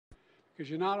Because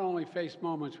you not only face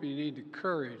moments when you need the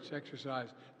courage to exercise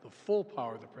the full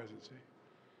power of the presidency,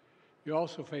 you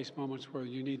also face moments where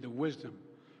you need the wisdom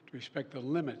to respect the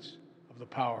limits of the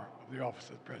power of the office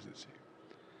of the presidency.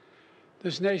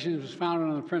 This nation was founded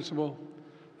on the principle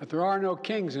that there are no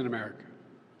kings in America.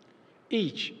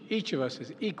 Each of us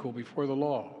is equal before the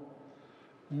law.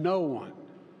 No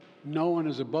one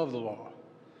is above the law,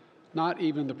 not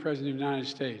even the President of the United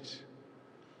States.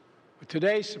 With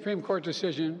today's Supreme Court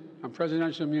decision on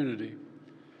presidential immunity,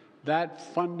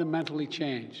 that fundamentally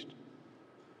changed.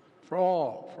 For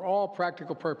all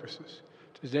practical purposes,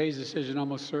 today's decision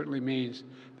almost certainly means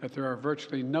that there are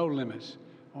virtually no limits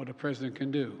on what a president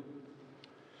can do.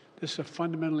 This is a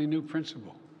fundamentally new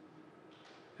principle,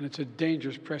 and it's a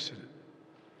dangerous precedent,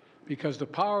 because the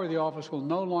power of the office will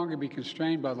no longer be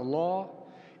constrained by the law,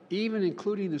 even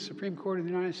including the Supreme Court of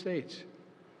the United States.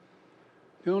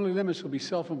 The only limits will be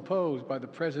self-imposed by the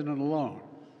president alone.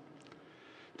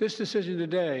 This decision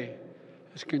today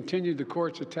has continued the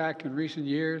court's attack in recent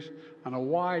years on a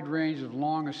wide range of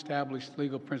long-established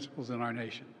legal principles in our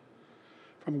nation,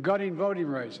 from gutting voting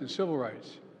rights and civil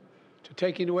rights, to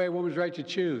taking away a woman's right to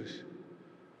choose,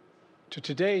 to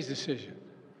today's decision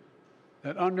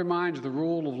that undermines the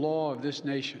rule of law of this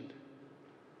nation.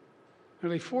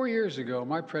 Nearly 4 years ago,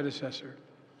 my predecessor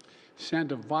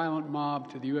sent a violent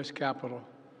mob to the U.S. Capitol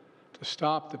to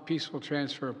stop the peaceful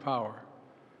transfer of power.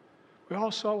 We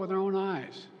all saw it with our own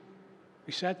eyes.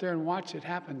 We sat there and watched it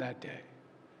happen that day.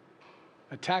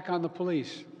 Attack on the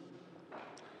police,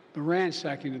 the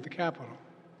ransacking at the Capitol,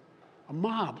 a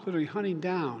mob literally hunting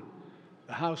down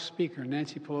the House Speaker,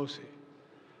 Nancy Pelosi,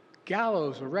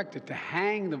 gallows erected to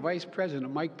hang the Vice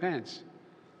President, Mike Pence.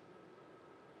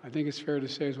 I think it's fair to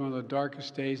say it's one of the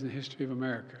darkest days in the history of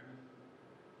America.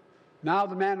 Now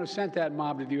the man who sent that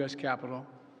mob to the U.S. Capitol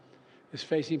is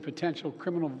facing potential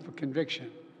criminal conviction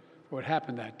for what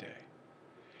happened that day.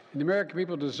 And the American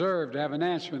people deserve to have an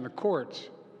answer in the courts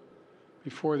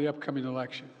before the upcoming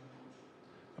election.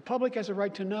 The public has a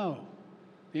right to know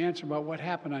the answer about what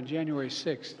happened on January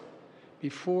 6th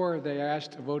before they are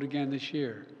asked to vote again this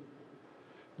year.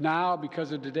 Now,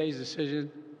 because of today's decision,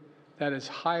 that is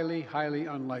highly, highly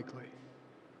unlikely.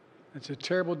 It's a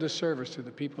terrible disservice to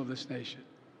the people of this nation.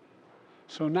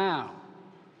 So now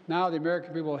the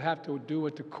American people will have to do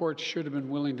what the courts should have been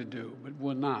willing to do, but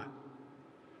will not.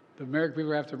 The American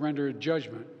people have to render a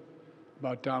judgment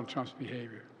about Donald Trump's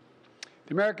behavior.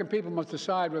 The American people must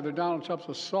decide whether Donald Trump's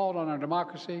assault on our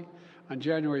democracy on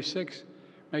January 6th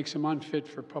makes him unfit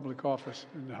for public office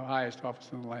in the highest office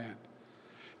in the land.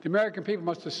 The American people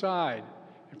must decide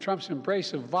if Trump's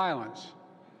embrace of violence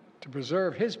to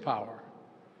preserve his power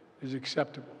is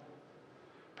acceptable.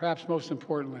 Perhaps most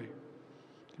importantly,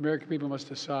 the American people must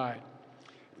decide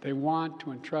if they want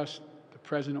to entrust the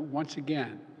president once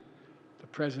again, the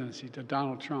presidency, to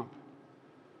Donald Trump,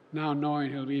 now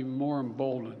knowing he'll be even more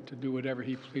emboldened to do whatever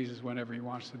he pleases whenever he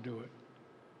wants to do it.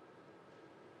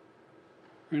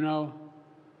 You know,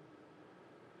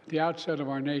 at the outset of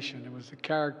our nation, it was the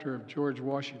character of George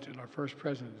Washington, our first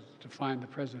president, to define the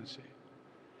presidency.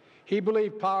 He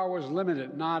believed power was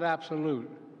limited, not absolute,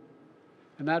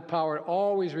 and that power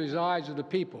always resides with the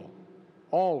people,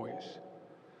 always.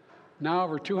 Now,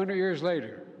 over 200 years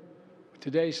later, with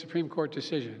today's Supreme Court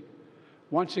decision,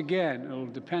 once again, it will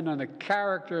depend on the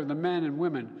character of the men and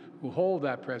women who hold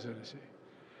that presidency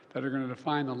that are going to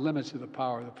define the limits of the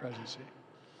power of the presidency,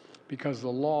 because the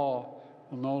law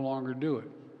will no longer do it.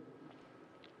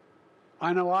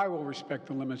 I know I will respect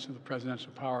the limits of the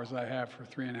presidential powers I have for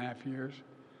 3.5 years,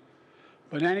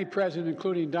 but any president,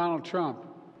 including Donald Trump,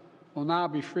 will now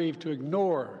be free to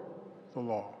ignore the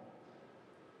law.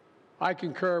 I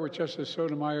concur with Justice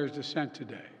Sotomayor's dissent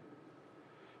today.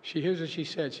 Here's what she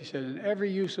said. She said, in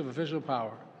every use of official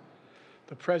power,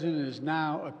 the president is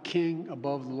now a king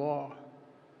above the law.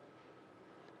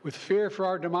 With fear for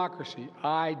our democracy,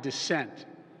 I dissent.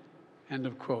 End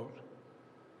of quote.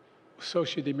 So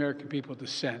should the American people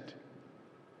dissent.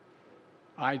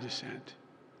 I dissent.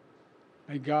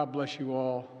 May God bless you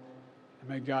all, and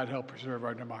may God help preserve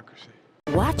our democracy.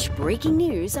 Watch breaking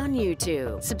news on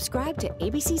YouTube. Subscribe to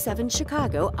ABC7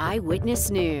 Chicago Eyewitness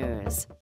News.